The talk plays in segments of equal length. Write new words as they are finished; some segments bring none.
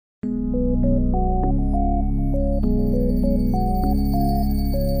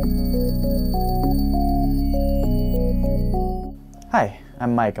Hi,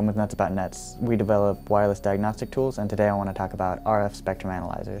 I'm Mike. I'm with Nuts About Nets. We develop wireless diagnostic tools, and today I want to talk about RF spectrum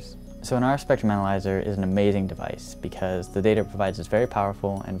analyzers. So an RF spectrum analyzer is an amazing device because the data it provides is very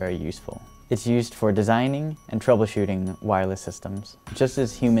powerful and very useful. It's used for designing and troubleshooting wireless systems. Just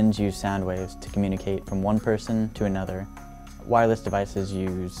as humans use sound waves to communicate from one person to another, wireless devices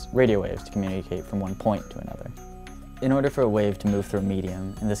use radio waves to communicate from one point to another. In order for a wave to move through a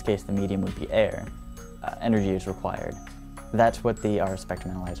medium, in this case the medium would be air, energy is required. That's what the RF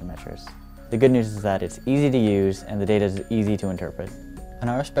spectrum analyzer measures. The good news is that it's easy to use and the data is easy to interpret. An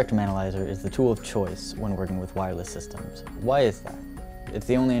RF spectrum analyzer is the tool of choice when working with wireless systems. Why is that? It's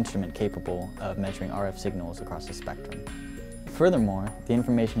the only instrument capable of measuring RF signals across the spectrum. Furthermore, the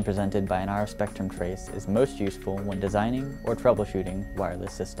information presented by an RF spectrum trace is most useful when designing or troubleshooting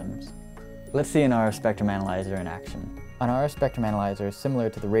wireless systems. Let's see an RF spectrum analyzer in action. An RF spectrum analyzer is similar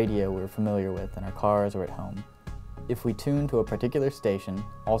to the radio we're familiar with in our cars or at home. If we tune to a particular station,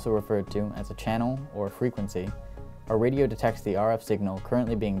 also referred to as a channel or a frequency, our radio detects the RF signal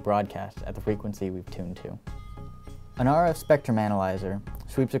currently being broadcast at the frequency we've tuned to. An RF spectrum analyzer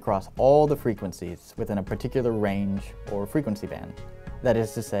sweeps across all the frequencies within a particular range or frequency band, that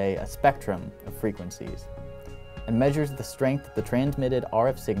is to say, a spectrum of frequencies, and measures the strength of the transmitted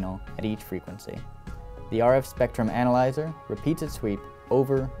RF signal at each frequency. The RF spectrum analyzer repeats its sweep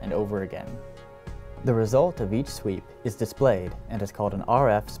over and over again. The result of each sweep is displayed and is called an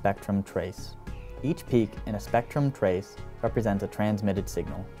RF spectrum trace. Each peak in a spectrum trace represents a transmitted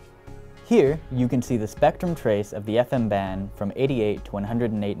signal. Here, you can see the spectrum trace of the FM band from 88 to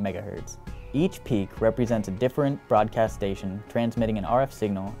 108 MHz. Each peak represents a different broadcast station transmitting an RF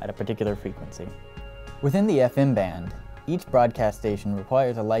signal at a particular frequency. Within the FM band, each broadcast station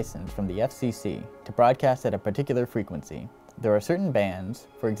requires a license from the FCC to broadcast at a particular frequency. There are certain bands,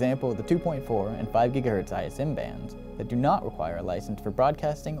 for example the 2.4 and 5 GHz ISM bands, that do not require a license for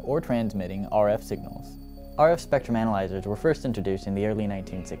broadcasting or transmitting RF signals. RF spectrum analyzers were first introduced in the early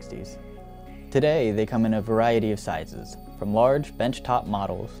 1960s. Today, they come in a variety of sizes, from large bench-top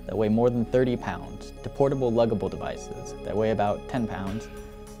models that weigh more than 30 pounds, to portable luggable devices that weigh about 10 pounds,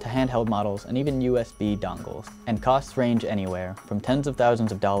 to handheld models and even USB dongles, and costs range anywhere from tens of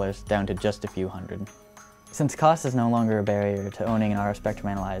thousands of dollars down to just a few hundred. Since cost is no longer a barrier to owning an RF spectrum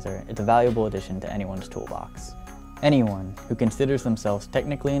analyzer, it's a valuable addition to anyone's toolbox. Anyone who considers themselves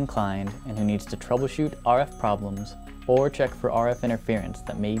technically inclined and who needs to troubleshoot RF problems or check for RF interference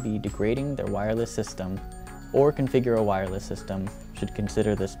that may be degrading their wireless system or configure a wireless system should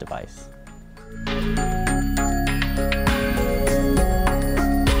consider this device.